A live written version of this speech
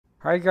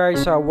Hi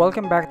guys,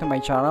 welcome back to my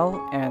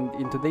channel, and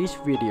in today's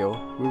video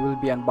we will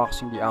be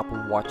unboxing the Apple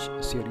Watch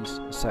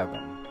Series 7.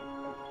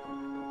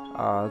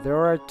 There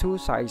are two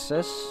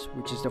sizes,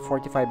 which is the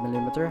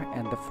 45mm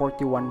and the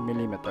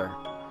 41mm,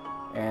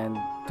 and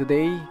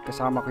today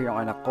kasama ko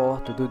yung anak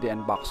ko to do the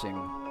unboxing.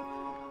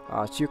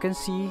 As you can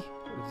see,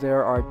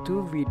 there are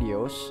two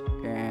videos,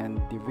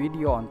 and the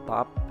video on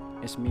top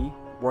is me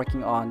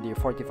working on the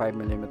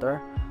 45mm,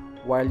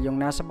 while yung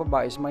nasa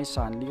baba is my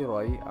son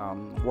Leroy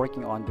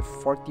working on the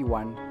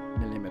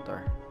 41mm.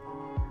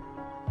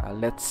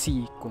 Let's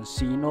see kung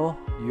sino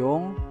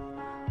yung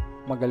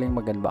magaling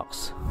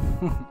mag-unbox.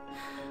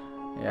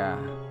 Yeah.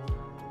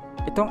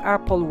 Itong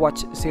Apple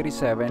Watch Series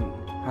 7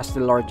 has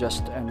the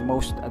largest and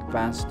most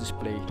advanced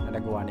display na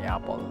nagawa ni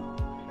Apple.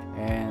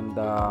 And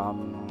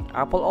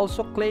Apple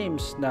also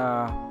claims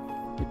na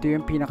ito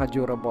yung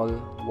pinaka-durable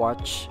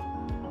watch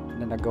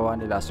na nagawa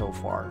nila so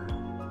far.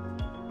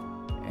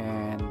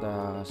 And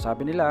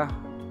sabi nila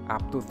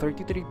up to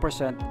 33%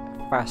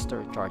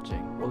 faster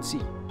charging. We'll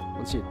see.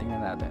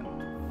 Tingnan natin.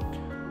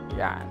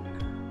 Yan.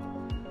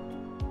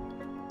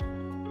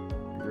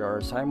 We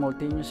are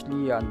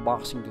simultaneously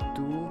unboxing the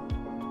two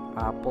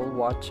Apple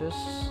Watches.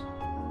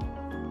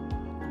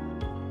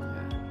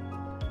 Yan.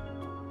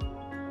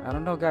 I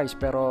don't know guys,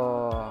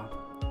 pero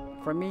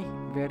for me,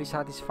 very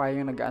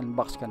satisfying yung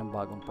nag-unbox ka ng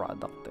bagong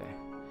product eh.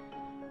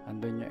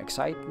 Andun yung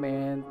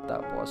excitement,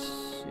 tapos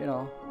you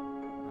know,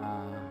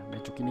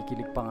 medyo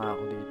kinikilig pa nga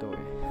ako dito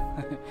eh.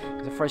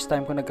 Kasi first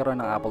time ko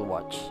nagkaroon ng Apple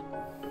Watch.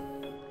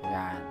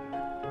 Ayan.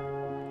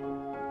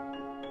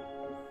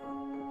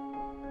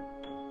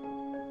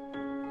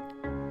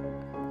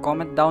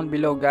 Comment down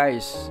below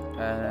guys,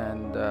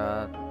 and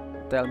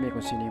tell me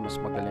kung sino yung mas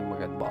magaling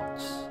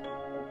mag-unbox.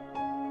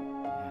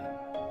 Ayan.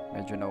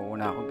 Medyo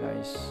nauuna ako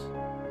guys.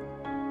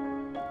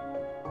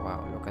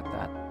 Wow, look at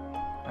that.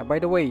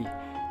 By the way,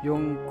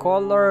 yung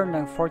color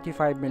ng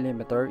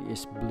 45mm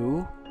is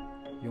blue.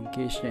 Yung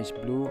case niya is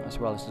blue, as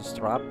well as the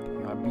strap.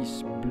 Yung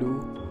abyss blue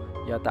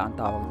yata ang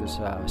tawag doon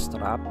sa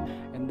strap.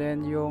 And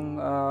then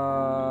yung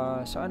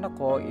sa anak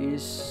ko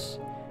is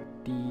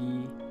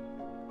the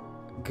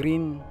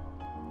green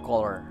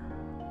color.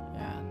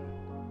 Yan.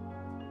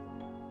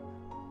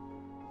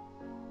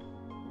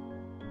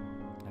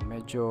 And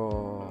medyo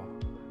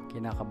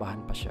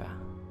kinakabahan pa siya.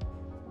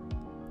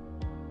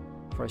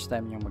 First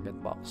time niyang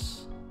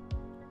mag-unbox.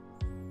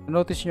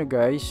 Notice nyo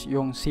guys,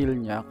 yung seal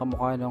niya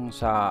kamukha nung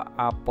sa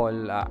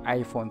Apple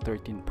iPhone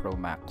 13 Pro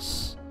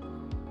Max.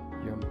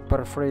 Yung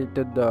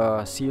perforated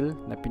seal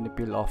na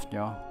pinipeel off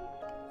nyo.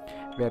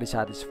 Very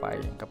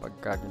satisfying kapag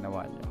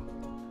ginawa nyo.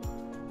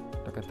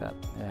 Look at that.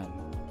 Ayan.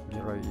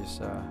 Leroy is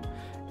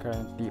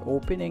currently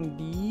opening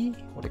the,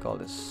 what do you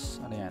call this?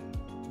 Ano yan?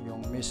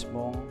 Yung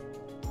mismong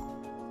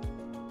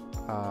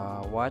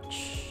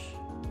watch.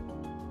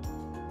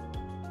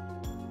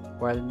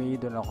 While me,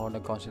 doon ako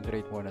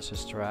nag-concentrate muna sa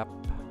strap.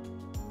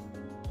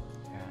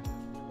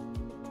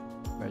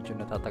 Medyo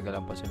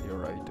natatagalan pa si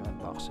Leroy to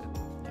unbox it.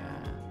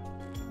 Yan.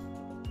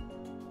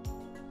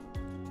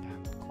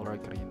 Yan. Color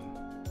green.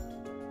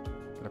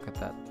 Look at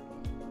that.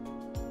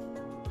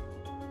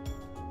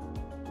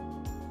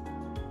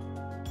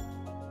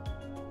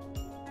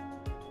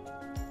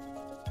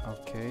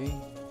 Okay.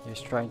 He's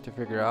trying to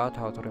figure out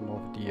how to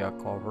remove the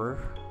cover.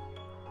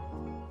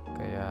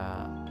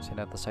 Kaya set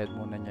aside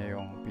muna niya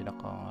yung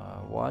pinakang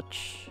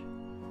watch.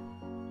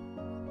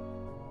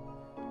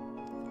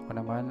 Ako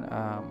naman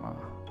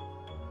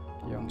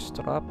yung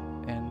strap,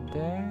 and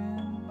then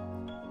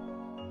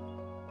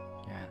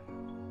yan.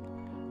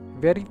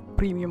 Very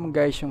premium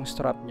guys yung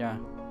strap niya.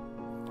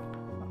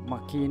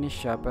 Makinis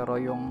siya,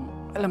 pero yung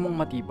alam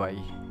mong matibay.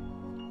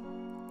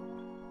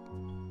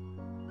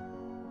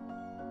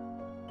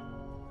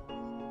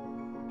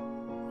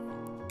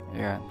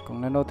 Yan.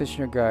 Kung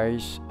na-notice nyo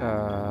guys,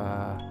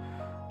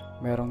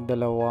 merong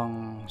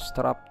dalawang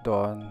strap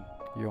doon,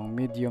 yung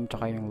medium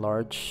tsaka yung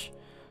large.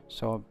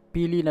 So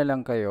pili na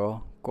lang kayo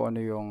kung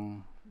ano yung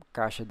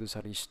kasya doon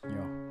sa wrist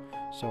nyo.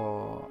 So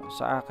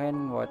sa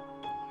akin, what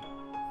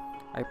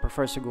I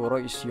prefer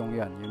siguro is yung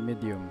yan, yung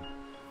medium,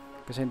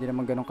 kasi hindi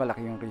naman ganun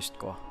kalaki yung wrist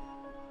ko.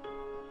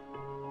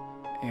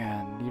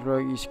 And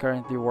Leroy is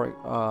currently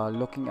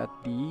looking at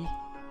the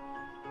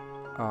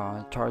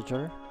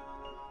charger.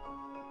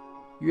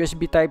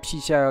 USB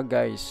Type-C siya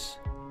guys.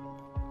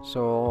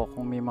 So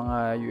kung may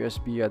mga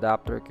USB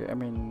adapter kayo,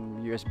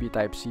 USB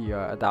Type-C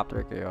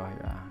adapter kayo,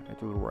 yeah, it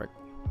will work.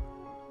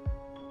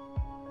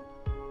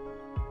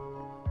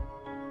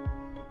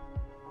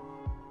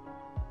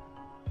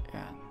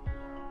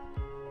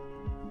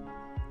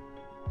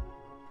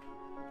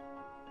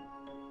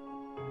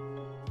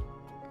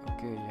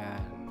 Okay,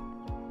 yan.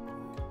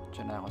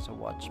 Diyan na ako sa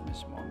watch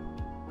mismo.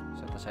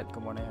 Set aside ko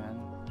muna yan.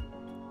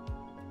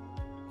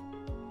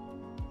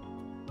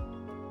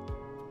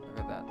 Look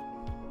at that.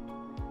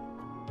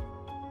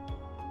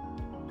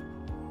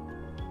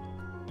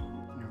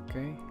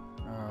 Okay.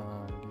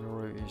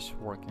 Leroy is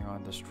working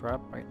on the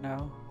strap right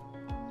now.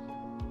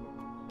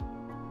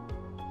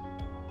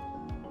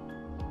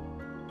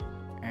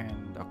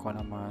 And ko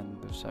naman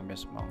doon sa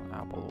mismong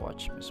Apple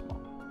Watch mismo.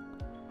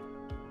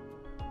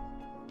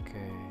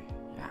 Okay,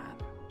 yan.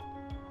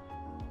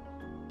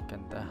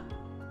 Ganda.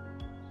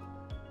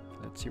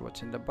 Let's see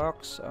what's in the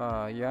box.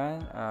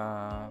 Yan,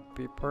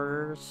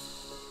 papers,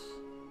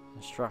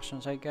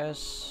 instructions I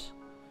guess.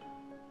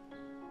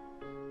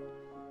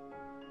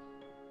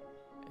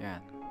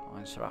 Yan,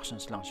 mga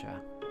instructions lang siya.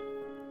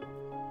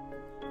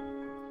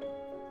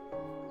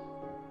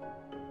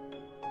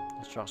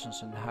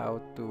 Instructions on how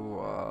to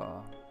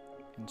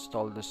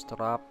install the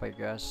strap I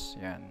guess.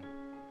 Yan.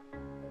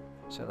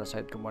 Set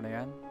aside ko muna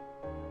yan.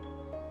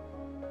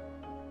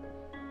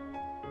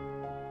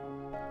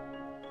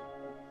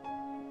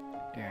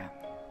 Yan.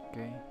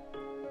 Okay.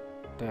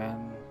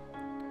 Then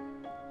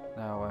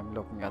now I'm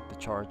looking at the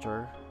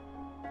charger.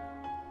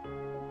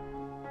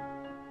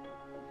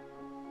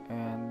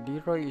 And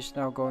Leroy is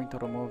now going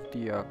to remove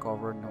the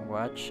cover ng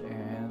watch,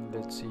 and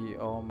let's see.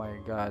 Oh my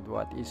god,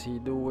 what is he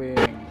doing?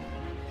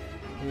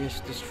 He's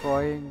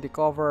destroying the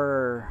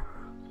cover.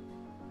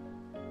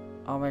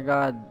 Oh my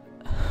god.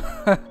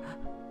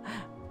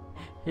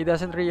 He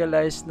doesn't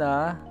realize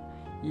na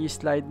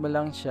i-slide mo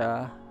lang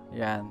siya.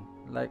 Yan.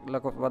 Like,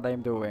 look at what I'm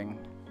doing.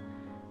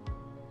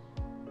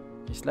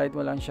 I-slide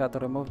mo lang siya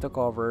to remove the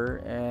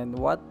cover, and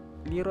what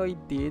Leroy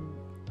did,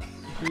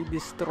 he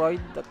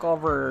destroyed the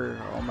cover.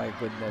 Oh my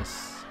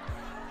goodness.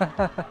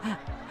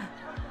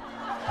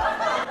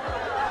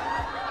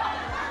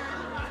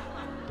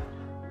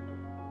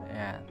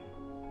 Ayan.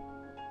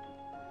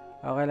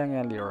 Okay lang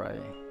yan,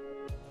 Leroy.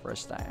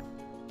 First time.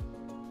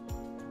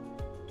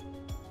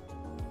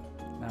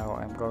 Now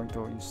I'm going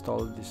to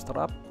install the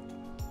strap.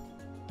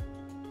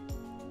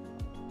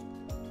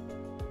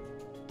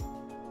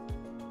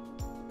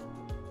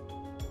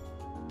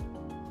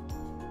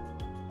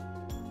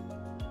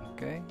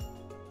 Okay.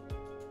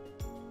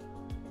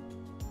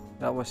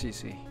 That was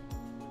easy.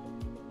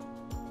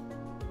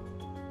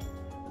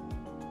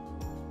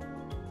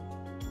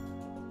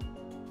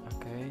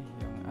 Okay,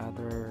 yung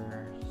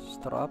other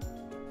strap.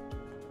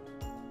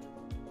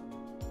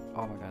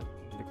 Oh my god,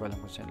 hindi ko alam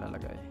kung saan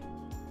lalagay.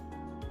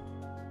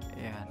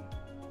 Ayan.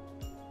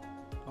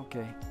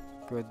 Okay,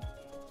 good.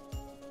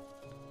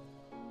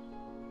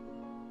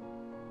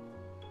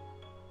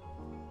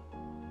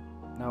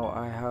 Now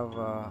I have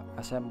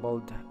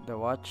assembled the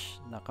watch.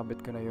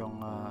 Nakabit ko na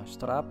yung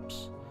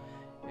straps.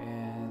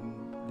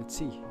 And let's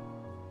see.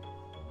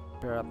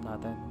 Pair up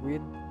natin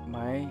with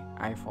my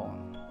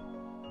iPhone.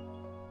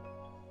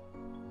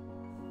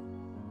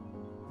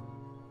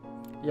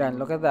 Yan,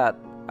 look at that.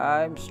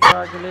 I'm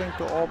struggling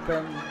to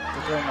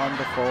turn on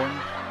the phone.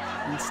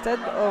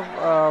 Instead of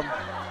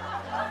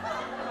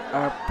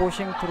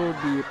pushing through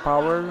the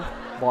power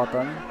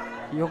button,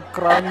 yung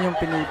crown yung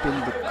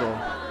pinipindot ko.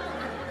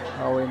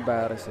 How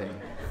embarrassing.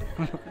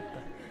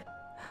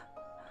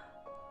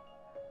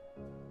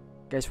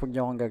 Guys, huwag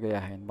nyo akong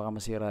gagayahin. Baka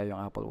masira yung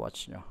Apple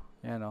Watch nyo.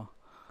 Ayan o.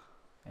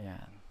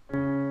 Ayan.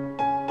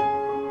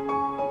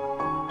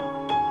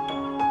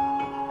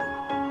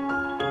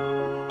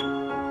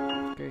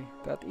 Okay,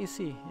 that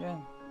easy.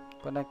 Ayan.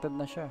 Connected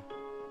na siya.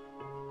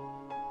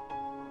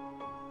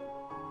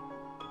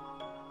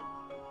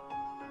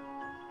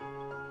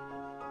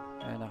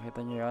 Ayan, nakita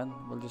nyo yan.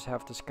 We'll just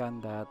have to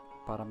scan that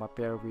para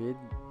ma-pair with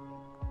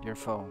your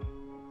phone.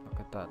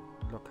 Look at that.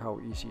 Look how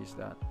easy is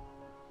that.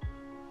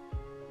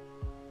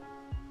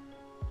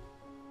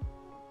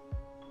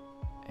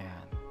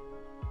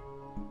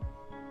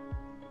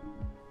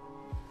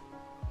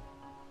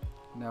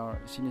 Now,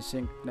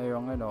 sinisync na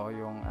yung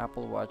yung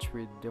Apple Watch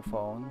with the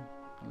phone.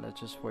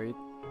 Let's just wait.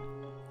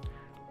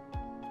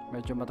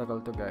 Medyo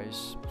matagal to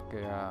guys,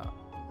 kaya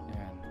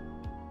ayan.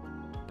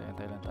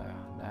 Tayo lang tayo.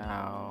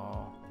 Now,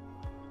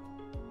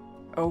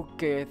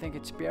 okay, I think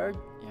it's paired.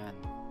 Yan.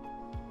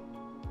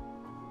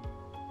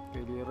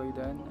 Okay, Leroy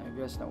din. I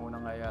guess nauna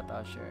nga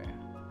yata siya eh.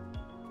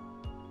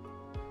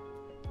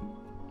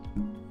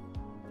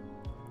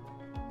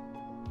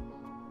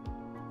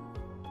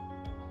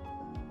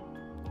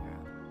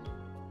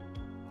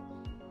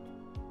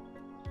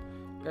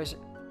 Guys,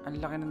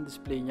 ang laki ng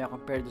display niya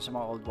compared sa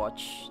mga old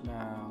watch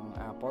ng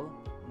Apple.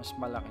 Mas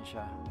malaki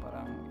siya.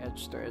 Parang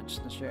edge to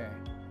edge na siya eh.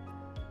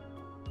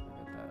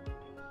 Look at that.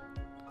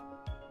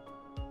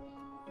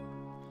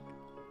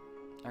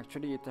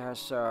 Actually, it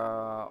has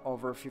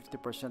over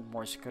 50%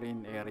 more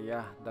screen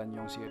area than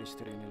yung Series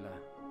 3 nila.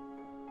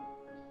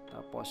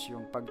 Tapos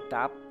yung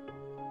pag-tap,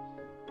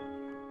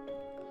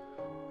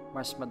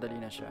 mas madali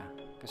na siya.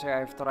 Kasi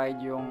I've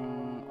tried yung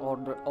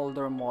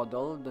older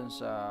model dun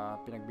sa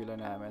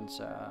pinagbilan namin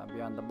sa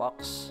Beyond the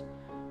Box.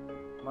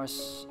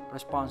 Mas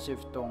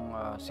responsive tong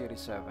Series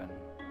 7.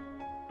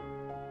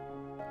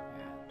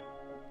 Ayan.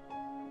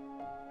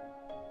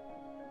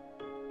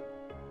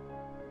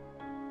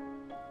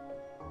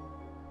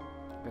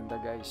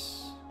 Ganda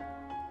guys.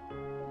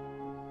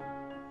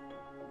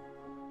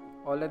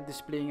 OLED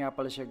display nga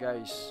pala siya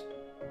guys.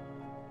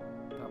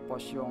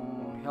 Tapos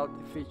yung health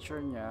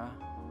feature niya,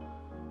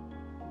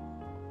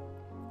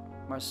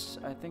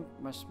 I think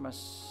mas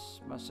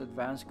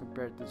advanced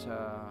compared to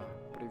sa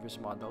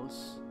previous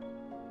models.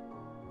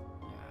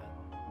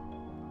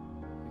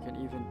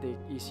 even take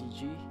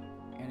ECG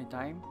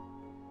anytime.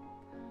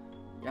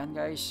 Yan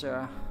guys,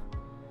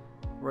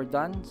 we're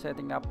done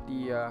setting up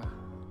the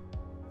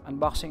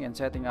unboxing and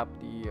setting up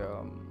the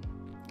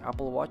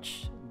Apple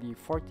Watch, the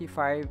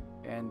 45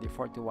 and the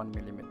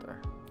 41mm.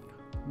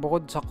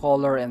 Bukod sa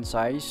color and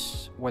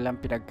size, walang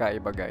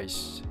pinagkaiba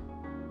guys.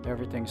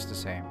 Everything's the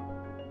same.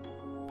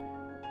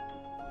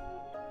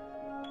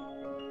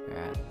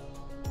 Yan.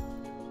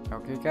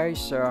 Okay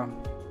guys,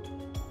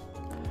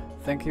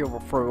 thank you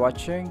for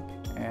watching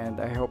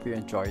and I hope you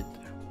enjoyed.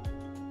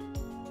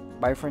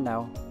 Bye for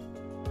now.